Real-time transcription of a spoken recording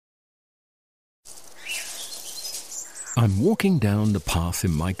I'm walking down the path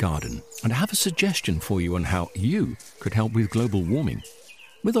in my garden and I have a suggestion for you on how you could help with global warming.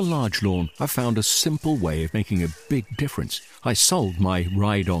 With a large lawn, I found a simple way of making a big difference. I sold my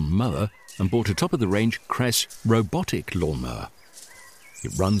ride-on mower and bought a top-of-the-range Cress robotic lawnmower.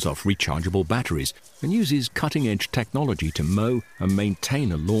 It runs off rechargeable batteries and uses cutting-edge technology to mow and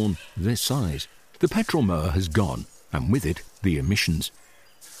maintain a lawn this size. The petrol mower has gone, and with it, the emissions.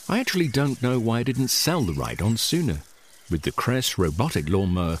 I actually don't know why I didn't sell the ride-on sooner. With the Cress robotic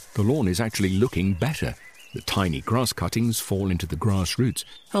lawnmower, the lawn is actually looking better. The tiny grass cuttings fall into the grass roots,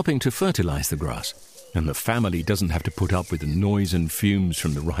 helping to fertilize the grass. And the family doesn't have to put up with the noise and fumes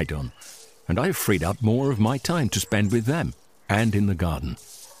from the ride-on. And I've freed up more of my time to spend with them and in the garden.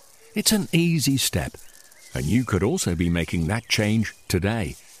 It's an easy step, and you could also be making that change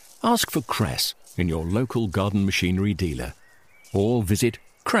today. Ask for Cress in your local garden machinery dealer, or visit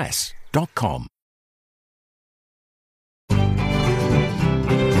cress.com.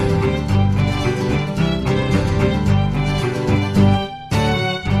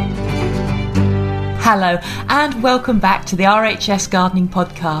 Hello and welcome back to the RHS Gardening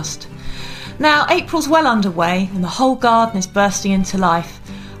Podcast. Now, April's well underway and the whole garden is bursting into life.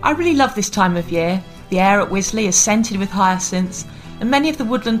 I really love this time of year. The air at Wisley is scented with hyacinths and many of the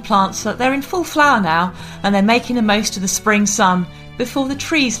woodland plants, they're in full flower now and they're making the most of the spring sun before the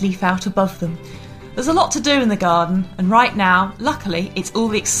trees leaf out above them. There's a lot to do in the garden, and right now, luckily, it's all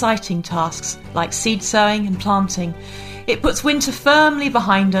the exciting tasks like seed sowing and planting. It puts winter firmly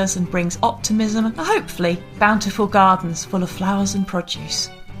behind us and brings optimism and hopefully bountiful gardens full of flowers and produce.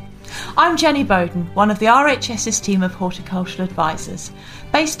 I'm Jenny Bowden, one of the RHS's team of horticultural advisors,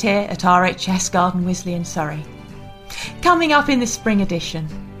 based here at RHS Garden Wisley in Surrey. Coming up in this spring edition,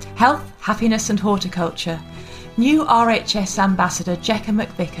 health, happiness and horticulture. New RHS Ambassador Jekka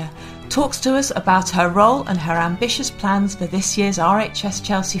McVicker talks to us about her role and her ambitious plans for this year's RHS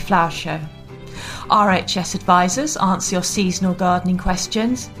Chelsea Flower Show. RHS advisors answer your seasonal gardening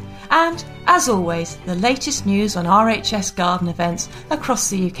questions, and, as always, the latest news on RHS garden events across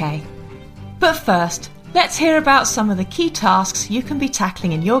the UK. But first, let's hear about some of the key tasks you can be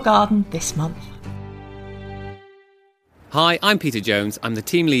tackling in your garden this month. Hi, I'm Peter Jones. I'm the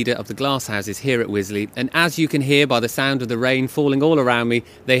team leader of the glasshouses here at Wisley, and as you can hear by the sound of the rain falling all around me,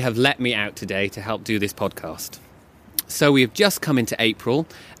 they have let me out today to help do this podcast. So we have just come into April,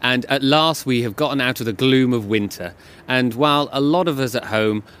 and at last we have gotten out of the gloom of winter. And while a lot of us at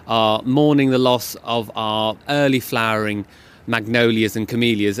home are mourning the loss of our early flowering magnolias and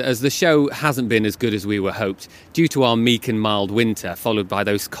camellias, as the show hasn't been as good as we were hoped, due to our meek and mild winter, followed by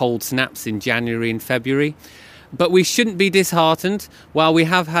those cold snaps in January and February. But we shouldn't be disheartened. While we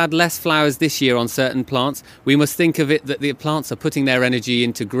have had less flowers this year on certain plants, we must think of it that the plants are putting their energy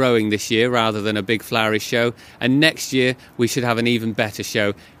into growing this year rather than a big flowery show. And next year we should have an even better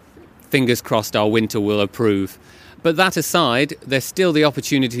show. Fingers crossed our winter will approve. But that aside, there's still the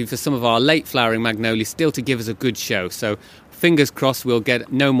opportunity for some of our late flowering magnolias still to give us a good show. So fingers crossed we'll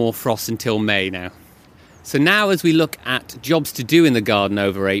get no more frost until May now. So now as we look at jobs to do in the garden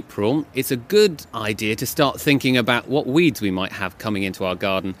over April, it's a good idea to start thinking about what weeds we might have coming into our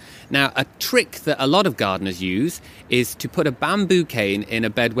garden. Now, a trick that a lot of gardeners use is to put a bamboo cane in a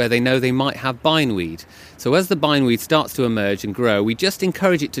bed where they know they might have bindweed. So as the bindweed starts to emerge and grow, we just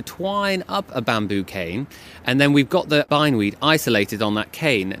encourage it to twine up a bamboo cane, and then we've got the bindweed isolated on that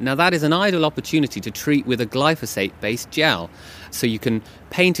cane. Now that is an ideal opportunity to treat with a glyphosate-based gel. So you can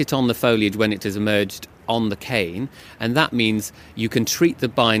paint it on the foliage when it has emerged on the cane, and that means you can treat the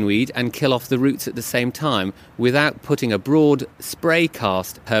bindweed and kill off the roots at the same time without putting a broad spray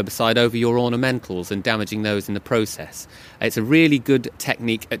cast herbicide over your ornamentals and damaging those in the process. It's a really good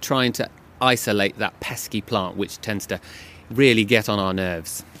technique at trying to isolate that pesky plant which tends to really get on our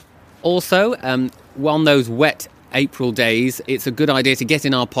nerves. Also, on those wet April days, it's a good idea to get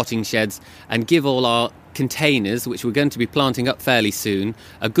in our potting sheds and give all our containers, which we're going to be planting up fairly soon,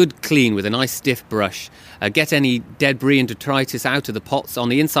 a good clean with a nice stiff brush. Get any debris and detritus out of the pots on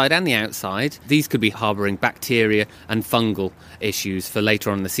the inside and the outside. These could be harbouring bacteria and fungal issues for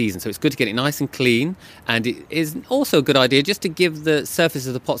later on in the season, so it's good to get it nice and clean. And it is also a good idea just to give the surface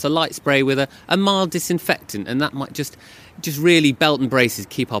of the pots a light spray with a mild disinfectant, and that might just really belt and braces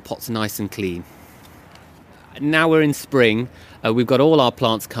keep our pots nice and clean. Now we're in spring, we've got all our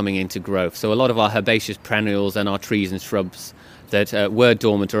plants coming into growth. So a lot of our herbaceous perennials and our trees and shrubs that were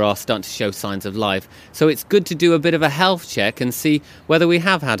dormant are starting to show signs of life. So it's good to do a bit of a health check and see whether we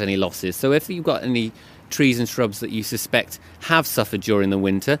have had any losses. So if you've got any trees and shrubs that you suspect have suffered during the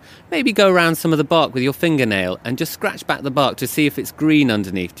winter, maybe go around some of the bark with your fingernail and just scratch back the bark to see if it's green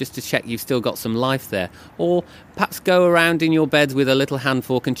underneath, just to check you've still got some life there. Or perhaps go around in your beds with a little hand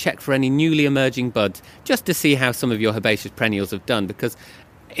fork and check for any newly emerging buds, just to see how some of your herbaceous perennials have done, because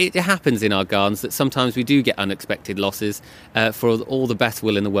it happens in our gardens that sometimes we do get unexpected losses for all the best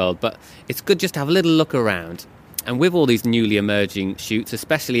will in the world, but it's good just to have a little look around. And with all these newly emerging shoots,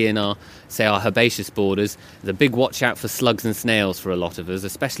 especially in our herbaceous borders, the big watch out for slugs and snails for a lot of us,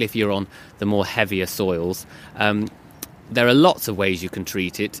 especially if you're on the more heavier soils. There are lots of ways you can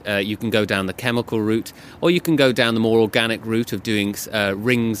treat it. You can go down the chemical route, or you can go down the more organic route of doing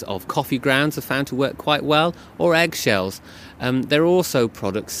rings of coffee grounds are found to work quite well, or eggshells. There are also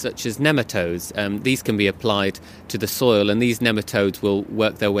products such as nematodes. These can be applied to the soil, and these nematodes will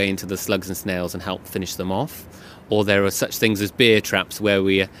work their way into the slugs and snails and help finish them off. Or there are such things as beer traps, where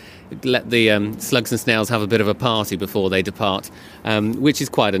we let the slugs and snails have a bit of a party before they depart, which is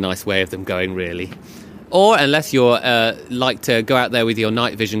quite a nice way of them going, really. Or, unless you're like to go out there with your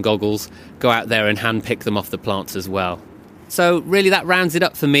night vision goggles, go out there and hand-pick them off the plants as well. So really that rounds it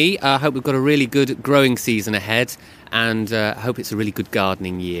up for me. I hope we've got a really good growing season ahead, and I hope it's a really good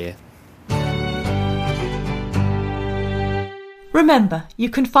gardening year. Remember, you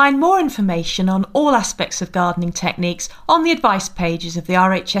can find more information on all aspects of gardening techniques on the advice pages of the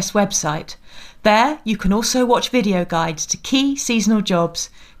RHS website. There, you can also watch video guides to key seasonal jobs.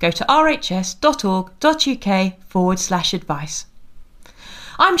 Go to rhs.org.uk/advice.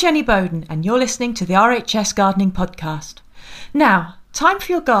 I'm Jenny Bowden, and you're listening to the RHS Gardening Podcast. Now, time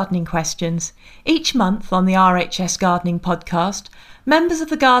for your gardening questions. Each month on the RHS Gardening Podcast, members of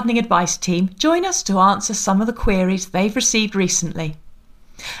the Gardening Advice team join us to answer some of the queries they've received recently.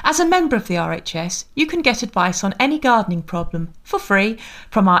 As a member of the RHS, you can get advice on any gardening problem for free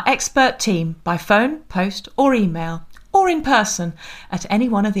from our expert team by phone, post or email, or in person at any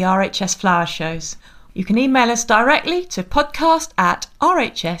one of the RHS flower shows. You can email us directly to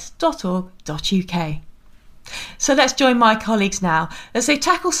podcast@rhs.org.uk. So let's join my colleagues now as they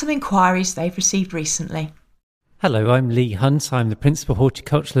tackle some inquiries they've received recently. Hello, I'm Lee Hunt. I'm the Principal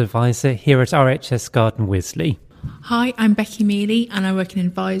Horticultural Advisor here at RHS Garden Wisley. Hi, I'm Becky Mealy and I work in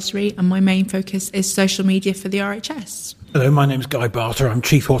advisory, and my main focus is social media for the RHS. Hello, my name's Guy Barter. I'm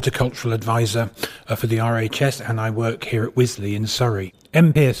Chief Horticultural Advisor for the RHS, and I work here at Wisley in Surrey.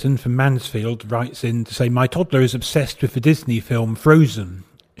 M. Pearson from Mansfield writes in to say, my toddler is obsessed with the Disney film Frozen.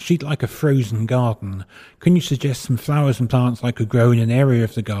 She'd like a frozen garden. Can you suggest some flowers and plants I could grow in an area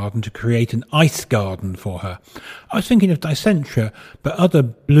of the garden to create an ice garden for her? I was thinking of Dicentra, but other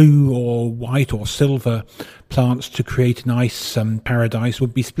blue or white or silver plants to create an ice paradise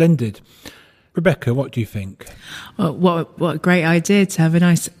would be splendid. Rebecca, what do you think? Well, what a great idea to have a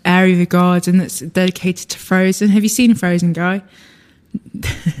nice area of the garden that's dedicated to Frozen. Have you seen Frozen, Guy?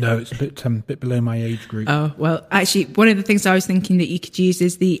 No, it's a bit below my age group. Oh, well, actually, one of the things I was thinking that you could use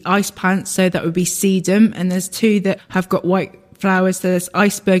is the ice plants, so that would be sedum, and there's two that have got white flowers. So there's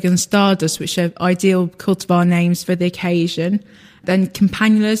iceberg and stardust, which are ideal cultivar names for the occasion. Then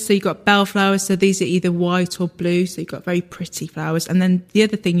campanulas, so you've got bellflowers, so these are either white or blue, so you've got very pretty flowers. And then the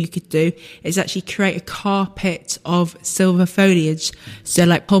other thing you could do is actually create a carpet of silver foliage. So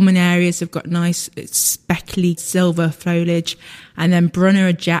like pulmonarias have got nice speckly silver foliage, and then Brunner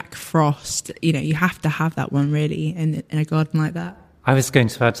or Jack Frost, you have to have that one really in a garden like that. I was going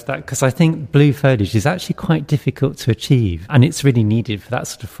to add to that because I think blue foliage is actually quite difficult to achieve, and it's really needed for that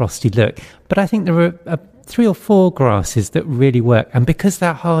sort of frosty look. But I think there are 3 or 4 grasses that really work, and because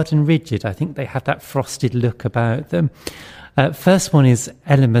they're hard and rigid, I think they have that frosted look about them. First one is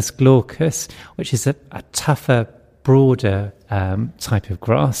Elymus glaucus, which is a tougher, broader type of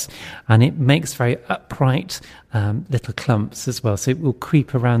grass, and it makes very upright little clumps as well, so it will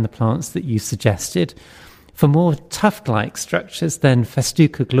creep around the plants that you suggested. For more tuft-like structures, then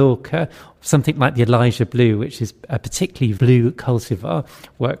Festuca glauca, something like the Elijah Blue, which is a particularly blue cultivar,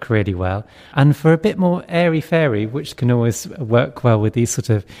 work really well. And for a bit more airy-fairy, which can always work well with these sort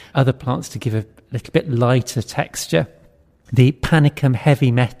of other plants to give a little bit lighter texture, the Panicum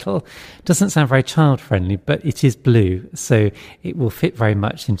heavy metal doesn't sound very child-friendly, but it is blue, so it will fit very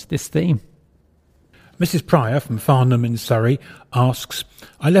much into this theme. Mrs. Pryor from Farnham in Surrey asks,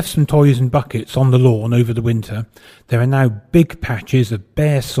 I left some toys and buckets on the lawn over the winter. There are now big patches of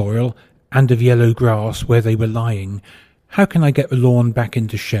bare soil and of yellow grass where they were lying. How can I get the lawn back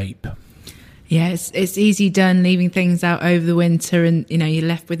into shape? Yeah, it's easy done leaving things out over the winter and, you're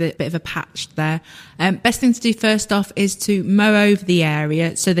left with a bit of a patch there. Best thing to do first off is to mow over the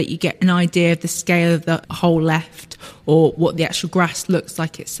area so that you get an idea of the scale of the hole left or what the actual grass looks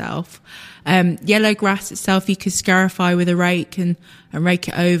like itself. Yellow grass itself, you could scarify with a rake and rake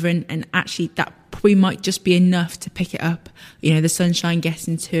it over and actually that probably might just be enough to pick it up. The sunshine gets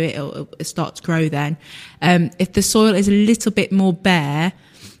into it, it'll start to grow then. If the soil is a little bit more bare,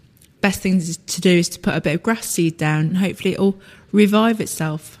 best thing to do is to put a bit of grass seed down and hopefully it'll revive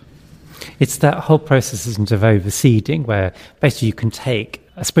itself. It's that whole process, isn't it, of overseeding, where basically you can take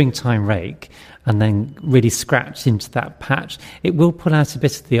a springtime rake and then really scratch into that patch. It will pull out a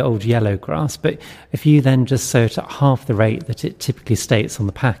bit of the old yellow grass, but if you then just sow it at half the rate that it typically states on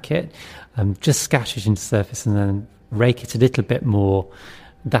the packet, just scatter it into the surface and then rake it a little bit more,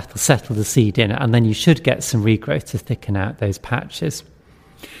 that'll settle the seed in, and then you should get some regrowth to thicken out those patches.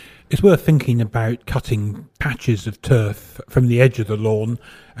 It's worth thinking about cutting patches of turf from the edge of the lawn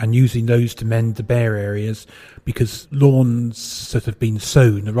and using those to mend the bare areas, because lawns that have been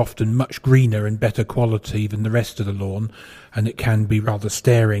sown are often much greener and better quality than the rest of the lawn, and it can be rather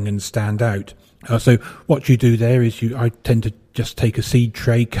staring and stand out. So what you do there is I tend to just take a seed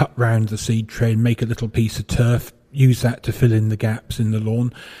tray, cut round the seed tray and make a little piece of turf, use that to fill in the gaps in the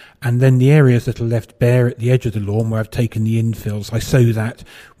lawn. And then the areas that are left bare at the edge of the lawn where I've taken the infills, I sow that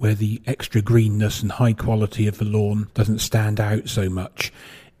where the extra greenness and high quality of the lawn doesn't stand out so much.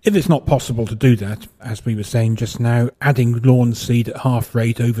 If it's not possible to do that, as we were saying just now, adding lawn seed at half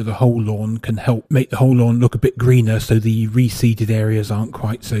rate over the whole lawn can help make the whole lawn look a bit greener so the reseeded areas aren't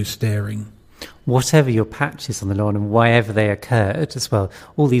quite so staring. Whatever your patches on the lawn and wherever they occurred as well,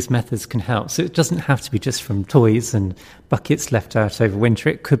 all these methods can help. So it doesn't have to be just from toys and buckets left out over winter.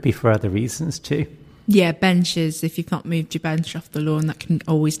 It could be for other reasons too. Yeah, benches. If you've not moved your bench off the lawn, that can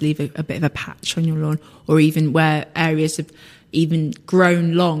always leave a bit of a patch on your lawn, or even where areas have even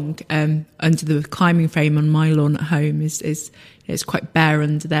grown long under the climbing frame on my lawn at home is quite bare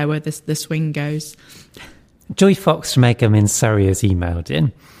under there where the swing goes. Joy Fox from Egham in Surrey has emailed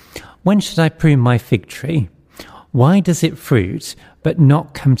in. When should I prune my fig tree? Why does it fruit but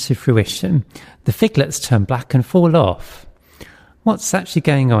not come to fruition? The figlets turn black and fall off. What's actually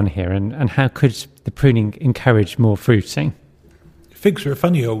going on here, and how could the pruning encourage more fruiting? Figs are a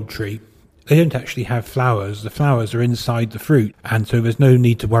funny old tree. They don't actually have flowers. The flowers are inside the fruit, and so there's no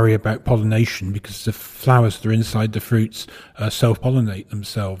need to worry about pollination because the flowers that are inside the fruits self-pollinate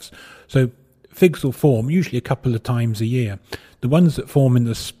themselves. So figs will form usually a couple of times a year. The ones that form in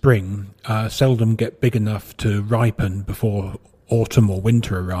the spring seldom get big enough to ripen before autumn or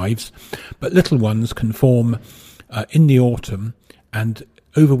winter arrives, but little ones can form in the autumn and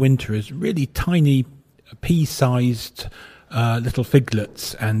over winter as really tiny pea-sized little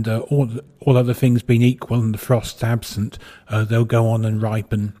figlets, and all other things being equal and the frost's absent, they'll go on and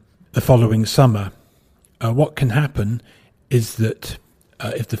ripen the following summer. What can happen is that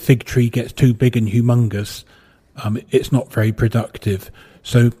if the fig tree gets too big and humongous, it's not very productive.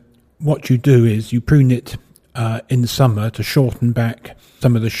 So what you do is you prune it in summer to shorten back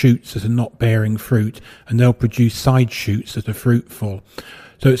some of the shoots that are not bearing fruit, and they'll produce side shoots that are fruitful.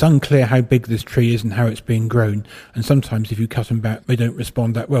 So it's unclear how big this tree is and how it's being grown, and sometimes if you cut them back they don't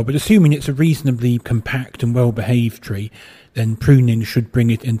respond that well. But assuming it's a reasonably compact and well-behaved tree, then pruning should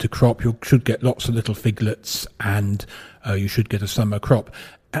bring it into crop. You should get lots of little figlets, and you should get a summer crop.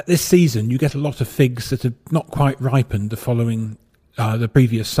 At this season, you get a lot of figs that have not quite ripened the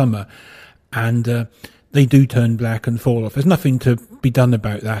previous summer, and they do turn black and fall off. There's nothing to be done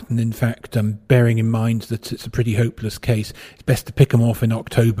about that, and in fact, bearing in mind that it's a pretty hopeless case, it's best to pick them off in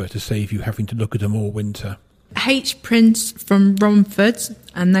October to save you having to look at them all winter. H. Prince from Romford,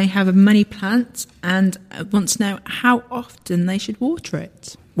 and they have a money plant and wants to know how often they should water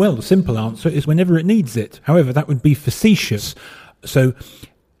it. Well, the simple answer is whenever it needs it. However, that would be facetious. So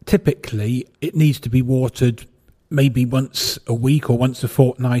typically it needs to be watered maybe once a week or once a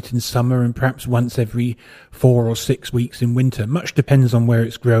fortnight in summer, and perhaps once every 4 or 6 weeks in winter. Much depends on where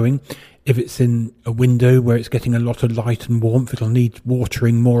it's growing. If it's in a window where it's getting a lot of light and warmth, it'll need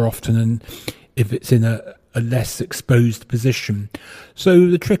watering more often than if it's in a less exposed position. So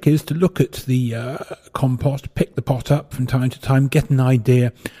the trick is to look at the compost, pick the pot up from time to time, get an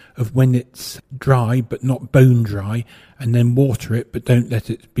idea of when it's dry but not bone dry, and then water it, but don't let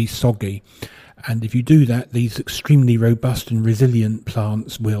it be soggy. And if you do that, these extremely robust and resilient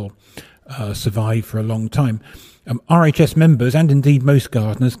plants will survive for a long time. RHS members, and indeed most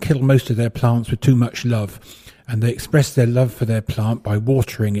gardeners, kill most of their plants with too much love. and they express their love for their plant by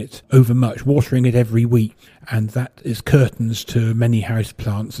watering it overmuch, watering it every week. And that is curtains to many house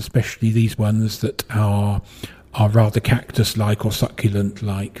plants, especially these ones that are rather cactus-like or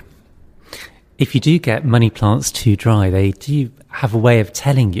succulent-like. If you do get money plants too dry, they do have a way of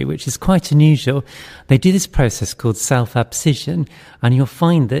telling you, which is quite unusual. They do this process called self-abscission, and you'll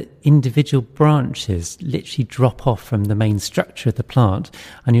find that individual branches literally drop off from the main structure of the plant,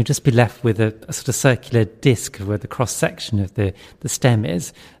 and you'll just be left with a sort of circular disc where the cross-section of the stem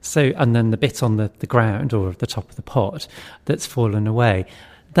is. So, and then the bit on the ground or the top of the pot that's fallen away.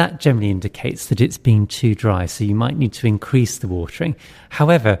 That generally indicates that it's been too dry, so you might need to increase the watering.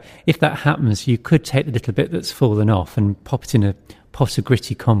 However, if that happens, you could take the little bit that's fallen off and pop it in a pot of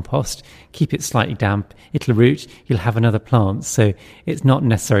gritty compost, keep it slightly damp, it'll root, you'll have another plant, so it's not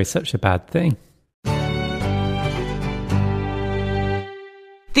necessarily such a bad thing.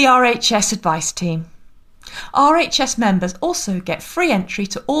 The RHS Advice Team. RHS members also get free entry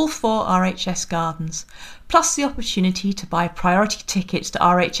to all 4 RHS gardens, plus the opportunity to buy priority tickets to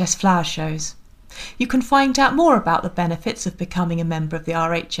RHS flower shows. You can find out more about the benefits of becoming a member of the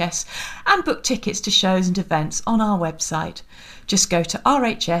RHS and book tickets to shows and events on our website. Just go to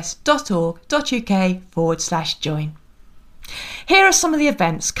rhs.org.uk/join. Here are some of the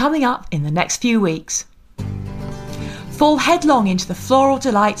events coming up in the next few weeks. Fall headlong into the floral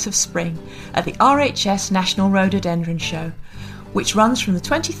delights of spring at the RHS National Rhododendron Show, which runs from the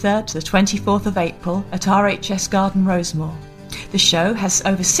 23rd to the 24th of April at RHS Garden Rosemore. The show has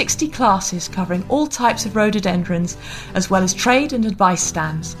over 60 classes covering all types of rhododendrons, as well as trade and advice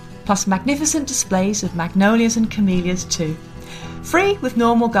stands, plus magnificent displays of magnolias and camellias too. Free with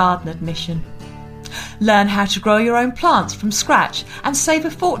normal garden admission. Learn how to grow your own plants from scratch and save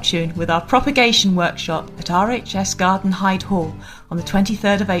a fortune with our propagation workshop at RHS Garden Hyde Hall on the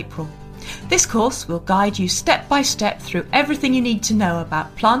 23rd of April. This course will guide you step by step through everything you need to know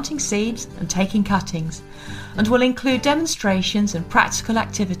about planting seeds and taking cuttings, and will include demonstrations and practical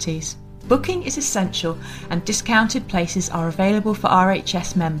activities. Booking is essential and discounted places are available for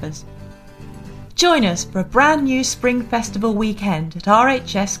RHS members. Join us for a brand new Spring Festival weekend at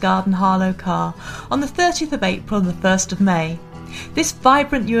RHS Garden Harlow Carr on the 30th of April and the 1st of May. This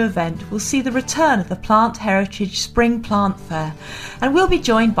vibrant new event will see the return of the Plant Heritage Spring Plant Fair, and we'll be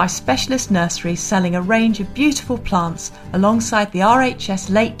joined by specialist nurseries selling a range of beautiful plants alongside the RHS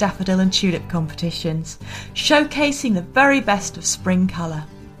Late Daffodil and Tulip competitions, showcasing the very best of spring colour.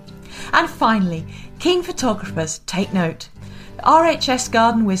 And finally, keen photographers, take note. The RHS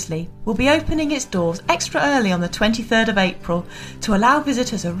Garden Wisley will be opening its doors extra early on the 23rd of April to allow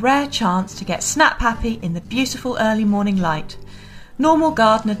visitors a rare chance to get snap happy in the beautiful early morning light. Normal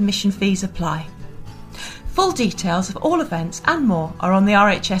garden admission fees apply. Full details of all events and more are on the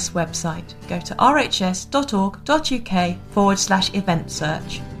RHS website. Go to rhs.org.uk/event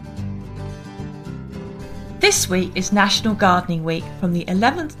search. This week is National Gardening Week from the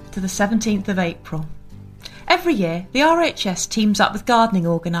 11th to the 17th of April. Every year, the RHS teams up with gardening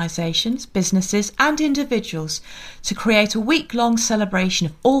organisations, businesses and individuals to create a week-long celebration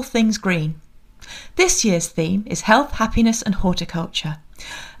of all things green. This year's theme is health, happiness and horticulture,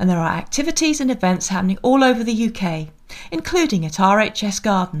 and there are activities and events happening all over the UK, including at RHS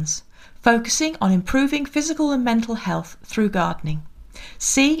Gardens, focusing on improving physical and mental health through gardening.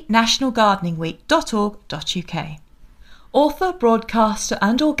 See nationalgardeningweek.org.uk. Author, broadcaster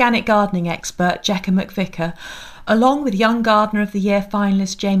and organic gardening expert Jekka McVicker, along with Young Gardener of the Year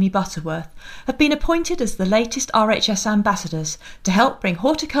finalist Jamie Butterworth, have been appointed as the latest RHS ambassadors to help bring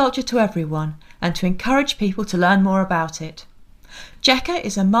horticulture to everyone and to encourage people to learn more about it. Jekka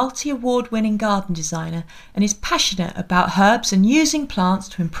is a multi-award-winning garden designer and is passionate about herbs and using plants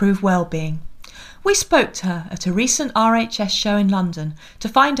to improve well-being. We spoke to her at a recent RHS show in London to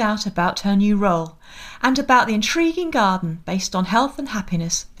find out about her new role and about the intriguing garden based on health and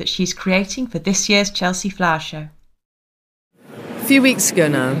happiness that she's creating for this year's Chelsea Flower Show. A few weeks ago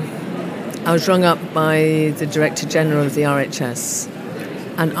now, I was rung up by the Director General of the RHS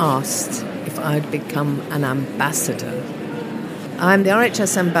and asked if I'd become an ambassador. I'm the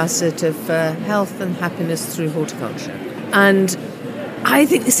RHS ambassador for health and happiness through horticulture. And I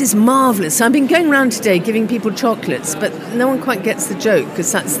think this is marvellous. I've been going around today giving people chocolates, but no one quite gets the joke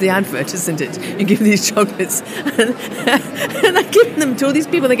because that's the advert, isn't it? You give these chocolates and I give them to all these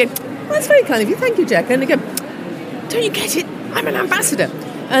people. They go, "Oh, that's very kind of you. Thank you, Jack." And they go, "Don't you get it? I'm an ambassador."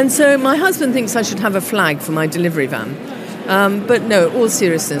 And so my husband thinks I should have a flag for my delivery van. But no, all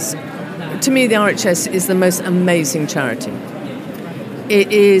seriousness, to me the RHS is the most amazing charity.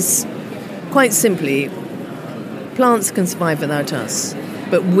 It is, quite simply, plants can survive without us,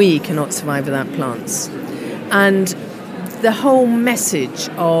 but we cannot survive without plants. And the whole message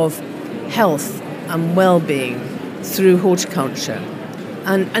of health and well-being through horticulture,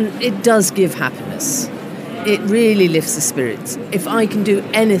 and it does give happiness. It really lifts the spirits. If I can do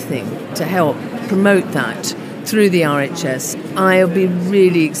anything to help promote that through the RHS, I'll be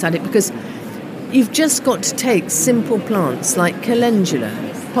really excited, because you've just got to take simple plants like calendula,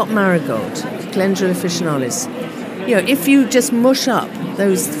 pot marigold, Calendula officinalis. You know, if you just mush up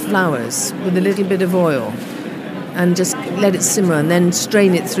those flowers with a little bit of oil and just let it simmer and then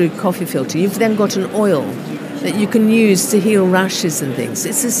strain it through coffee filter, you've then got an oil that you can use to heal rashes and things.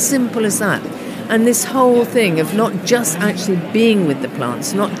 It's as simple as that. And this whole thing of not just actually being with the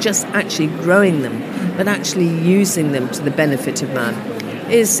plants, not just actually growing them, but actually using them to the benefit of man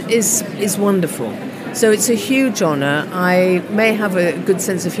is wonderful. So it's a huge honour. I may have a good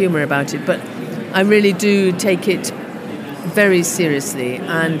sense of humour about it, but I really do take it very seriously.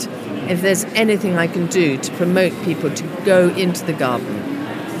 And if there's anything I can do to promote people to go into the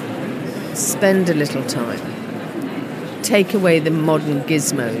garden, spend a little time, take away the modern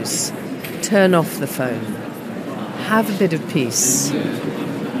gizmos, turn off the phone, have a bit of peace,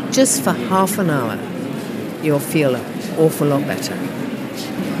 just for half an hour, you'll feel an awful lot better.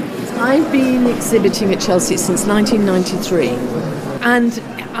 I've been exhibiting at Chelsea since 1993, and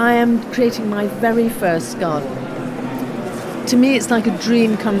I am creating my very first garden. To me, it's like a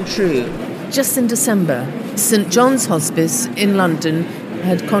dream come true. Just in December, St John's Hospice in London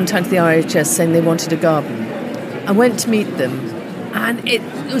had contacted the RHS saying they wanted a garden. I went to meet them, and it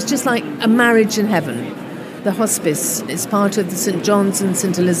was just like a marriage in heaven. The hospice is part of the St John's and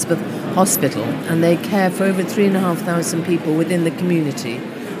St Elizabeth Hospital, and they care for over 3,500 people within the community.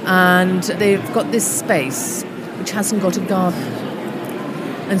 And they've got this space which hasn't got a garden.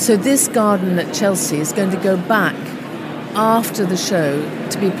 And so this garden at Chelsea is going to go back after the show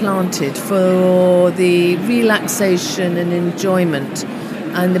to be planted for the relaxation and enjoyment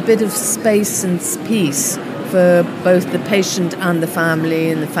and a bit of space and peace for both the patient and the family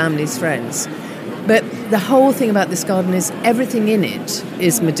and the family's friends. But the whole thing about this garden is everything in it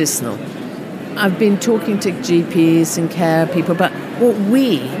is medicinal. I've been talking to GPs and care people about what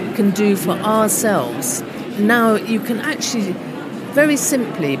we can do for ourselves. Now you can actually, very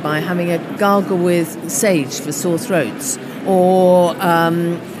simply, by having a gargle with sage for sore throats or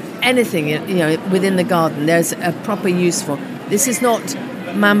anything, within the garden, there's a proper use for. This is not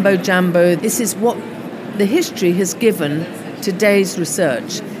mambo jumbo. This is what the history has given today's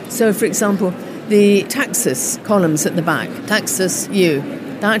research. So, for example, the Taxus columns at the back, Taxus U,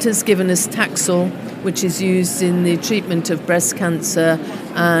 that has given us Taxol, which is used in the treatment of breast cancer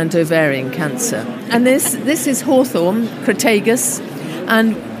and ovarian cancer. And this is hawthorn, Crataegus,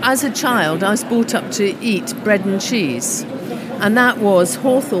 and as a child I was brought up to eat bread and cheese, and that was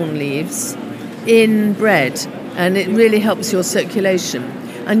hawthorn leaves in bread, and it really helps your circulation.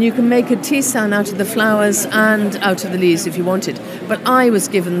 And you can make a tisane out of the flowers and out of the leaves if you wanted, but I was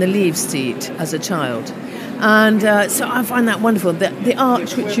given the leaves to eat as a child. And so I find that wonderful. The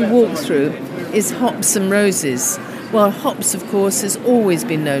arch which you walk through is hops and roses. Well, hops, of course, has always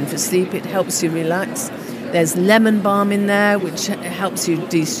been known for sleep. It helps you relax. There's lemon balm in there, which helps you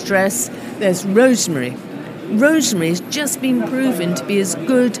de-stress. There's rosemary. Rosemary has just been proven to be as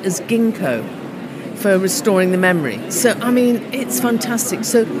good as ginkgo for restoring the memory. So, I mean, it's fantastic.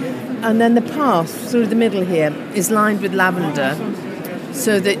 So, and then the path through the middle here is lined with lavender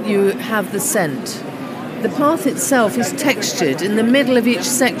so that you have the scent. The path itself is textured. In the middle of each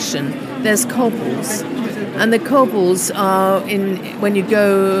section, there's cobbles. And the cobbles are when you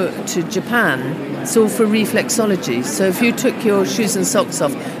go to Japan, it's all for reflexology. So if you took your shoes and socks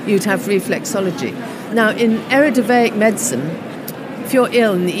off, you'd have reflexology. Now, in Ayurvedic medicine, if you're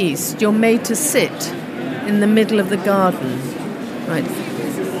ill in the East, you're made to sit in the middle of the garden, right,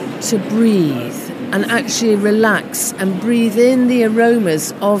 to breathe and actually relax and breathe in the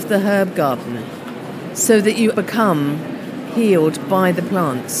aromas of the herb garden, so that you become healed by the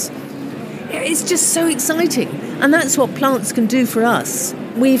plants. It's just so exciting. And that's what plants can do for us.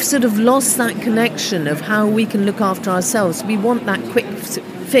 We've sort of lost that connection of how we can look after ourselves. We want that quick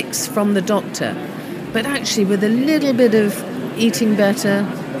fix from the doctor. But actually, with a little bit of eating better,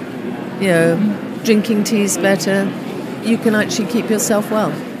 drinking teas better, you can actually keep yourself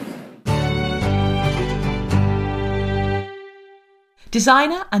well.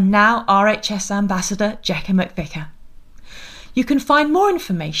 Designer and now RHS Ambassador Jekka McVicker. You can find more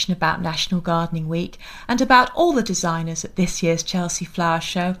information about National Gardening Week and about all the designers at this year's Chelsea Flower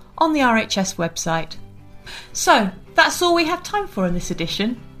Show on the RHS website. So, that's all we have time for in this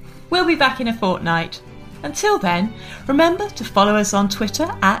edition. We'll be back in a fortnight. Until then, remember to follow us on Twitter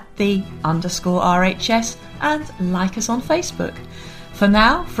at @the_RHS and like us on Facebook. For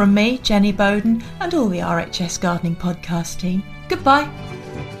now, from me, Jenny Bowden, and all the RHS Gardening Podcast team, goodbye.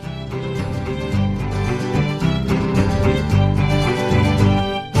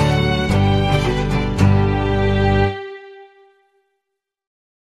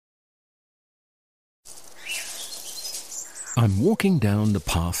 I'm walking down the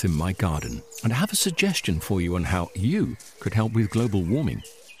path in my garden, and I have a suggestion for you on how you could help with global warming.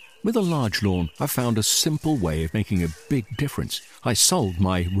 With a large lawn, I found a simple way of making a big difference. I sold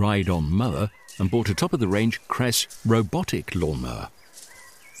my ride-on mower and bought a top-of-the-range Cress robotic lawnmower.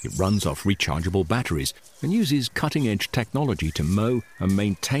 It runs off rechargeable batteries and uses cutting-edge technology to mow and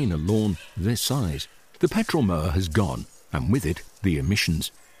maintain a lawn this size. The petrol mower has gone, and with it, the emissions.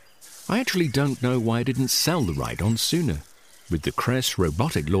 I actually don't know why I didn't sell the ride-on sooner. With the Cress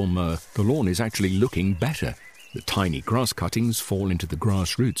robotic lawnmower, the lawn is actually looking better. The tiny grass cuttings fall into the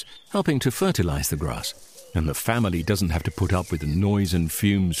grass roots, helping to fertilize the grass. And the family doesn't have to put up with the noise and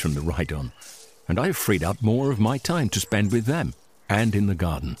fumes from the ride-on. And I've freed up more of my time to spend with them and in the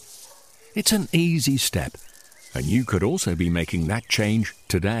garden. It's an easy step, and you could also be making that change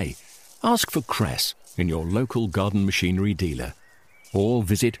today. Ask for Cress in your local garden machinery dealer, or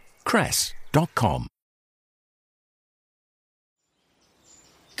visit cress.com.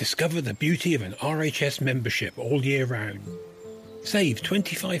 Discover the beauty of an RHS membership all year round. Save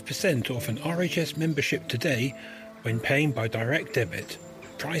 25% off an RHS membership today when paying by direct debit.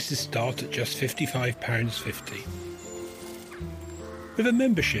 Prices start at just £55.50. With a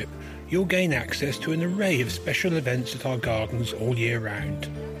membership, you'll gain access to an array of special events at our gardens all year round.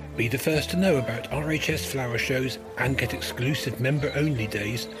 Be the first to know about RHS flower shows and get exclusive member-only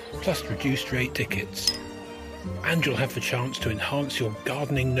days, plus reduced rate tickets. And you'll have the chance to enhance your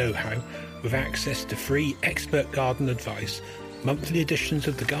gardening know-how with access to free expert garden advice, monthly editions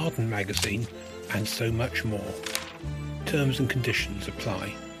of the Garden magazine, and so much more. Terms and conditions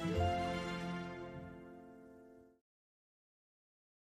apply.